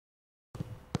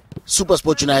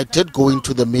SuperSport United going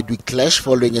to the midweek clash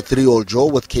following a 3-3 draw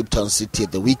with Cape Town City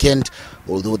at the weekend.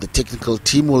 Although the technical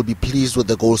team will be pleased with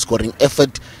the goal-scoring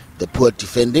effort, the poor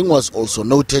defending was also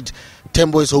noted.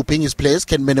 Tembo is hoping his players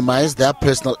can minimize their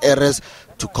personal errors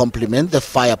to complement the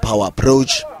firepower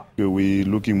approach. We're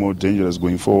looking more dangerous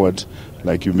going forward,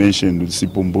 like you mentioned, with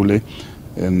Sipumbule,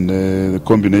 and the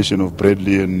combination of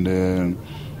Bradley and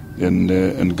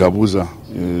Gabuza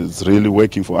is really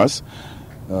working for us.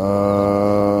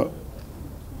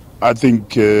 I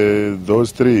think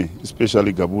those three,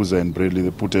 especially Gabuza and Bradley,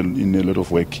 they put in a lot of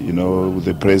work, with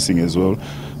the pressing as well.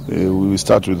 We will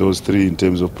start with those three in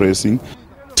terms of pressing.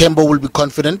 Tembo will be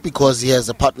confident because he has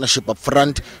a partnership up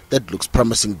front that looks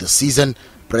promising this season.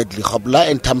 Bradley Hobla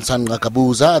and Tamsan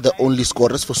Gabuza are the only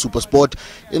scorers for SuperSport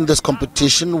in this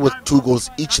competition with 2 goals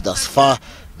each thus far.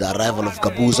 The arrival of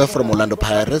Gabuza from Orlando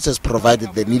Pirates has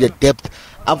provided the needed depth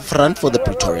up front for the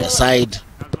Pretoria side.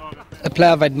 A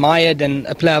player I've admired and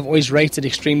a player I've always rated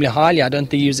extremely highly. I don't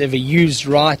think he was ever used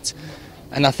right,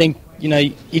 and I think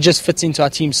he just fits into our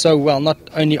team so well, not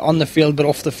only on the field but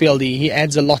off the field. He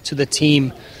adds a lot to the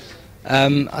team.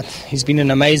 He's been an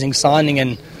amazing signing,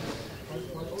 and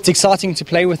it's exciting to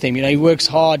play with him. He works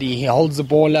hard, he holds the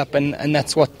ball up, and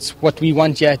that's what we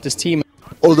want here at this team.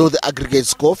 Although the aggregate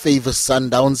score favours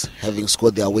Sundowns, having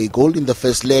scored their away goal in the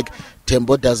first leg,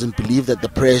 Tembo doesn't believe that the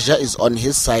pressure is on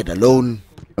his side alone.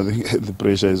 I think the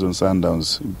pressure is on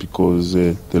Sundowns because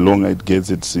the longer it gets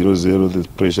at 0-0, the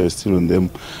pressure is still on them.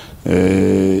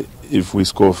 If we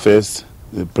score first,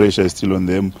 the pressure is still on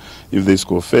them. If they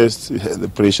score first, the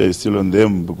pressure is still on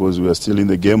them because we are still in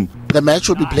the game. The match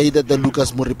will be played at the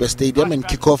Lucas Moripe Stadium and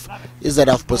kickoff is at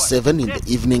 7:30 in the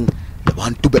evening.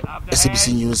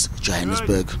 SABC News,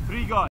 Johannesburg.